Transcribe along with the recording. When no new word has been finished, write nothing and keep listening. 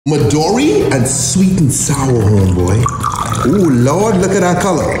Midori and sweet and sour, homeboy. Ooh, Lord, look at that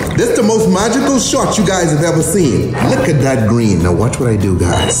color. This is the most magical shot you guys have ever seen. Look at that green. Now watch what I do,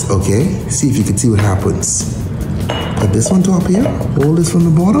 guys, okay? See if you can see what happens. Put this on top here, hold this from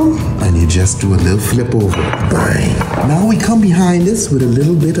the bottom, and you just do a little flip over. Bang. Now we come behind this with a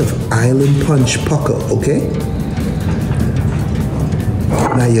little bit of Island Punch pucker, okay?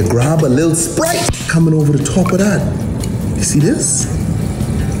 Now you grab a little Sprite coming over the top of that. You see this?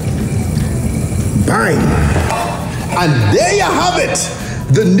 Bang! And there you have it,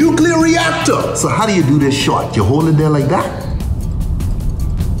 the nuclear reactor. So how do you do this shot? You hold it there like that,